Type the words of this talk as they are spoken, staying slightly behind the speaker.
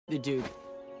the Duke,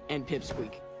 and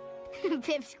Pipsqueak.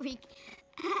 Pipsqueak.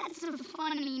 That's a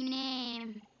funny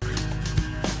name.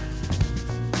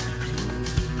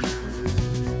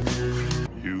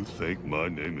 You think my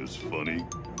name is funny?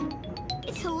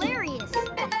 It's hilarious.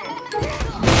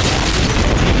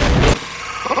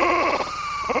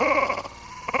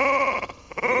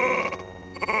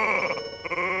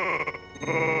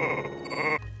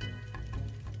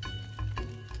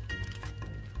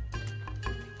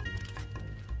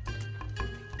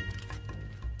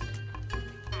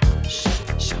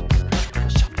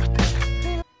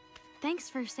 Thanks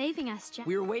for saving us, Jet.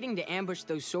 We were waiting to ambush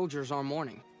those soldiers all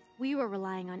morning. We were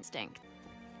relying on instinct.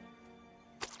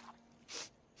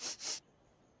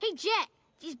 Hey, Jet,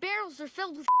 these barrels are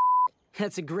filled with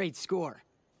That's a great score.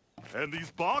 And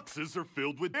these boxes are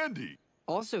filled with candy.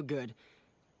 Also good.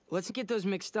 Let's get those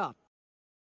mixed up.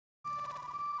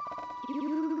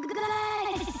 You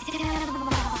guys.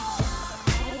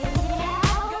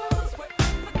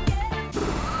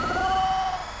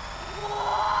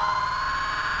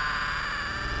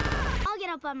 I'll get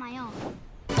up on my own.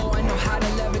 Oh, I know how to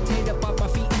levitate up off my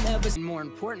feet and ever. And more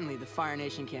importantly, the Fire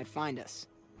Nation can't find us.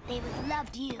 They would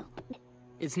love you.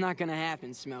 It's not gonna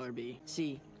happen, Smellerbee.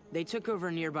 See, they took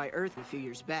over nearby Earth a few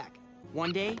years back.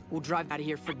 One day, we'll drive out of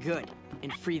here for good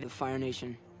and free the Fire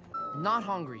Nation. Not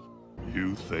hungry.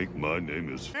 You think my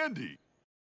name is Andy?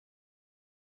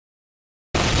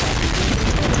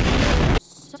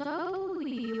 So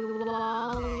you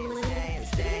all...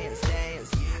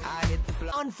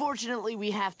 Unfortunately,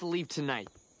 we have to leave tonight.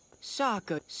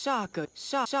 Sokka,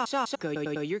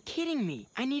 you're kidding me.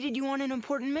 I needed you on an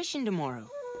important mission tomorrow.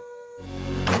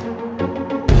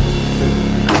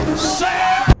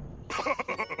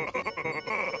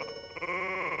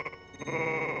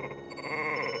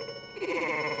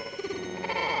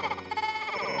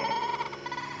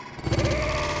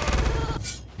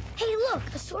 Hey, look,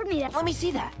 a sword made out. Let me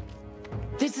see that.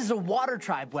 This is a Water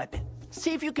Tribe weapon.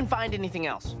 See if you can find anything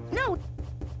else. No.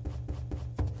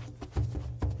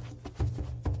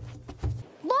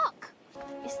 Look.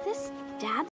 Is this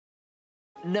Dad?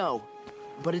 No,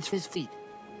 but it's his feet.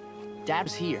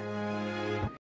 Dad's here.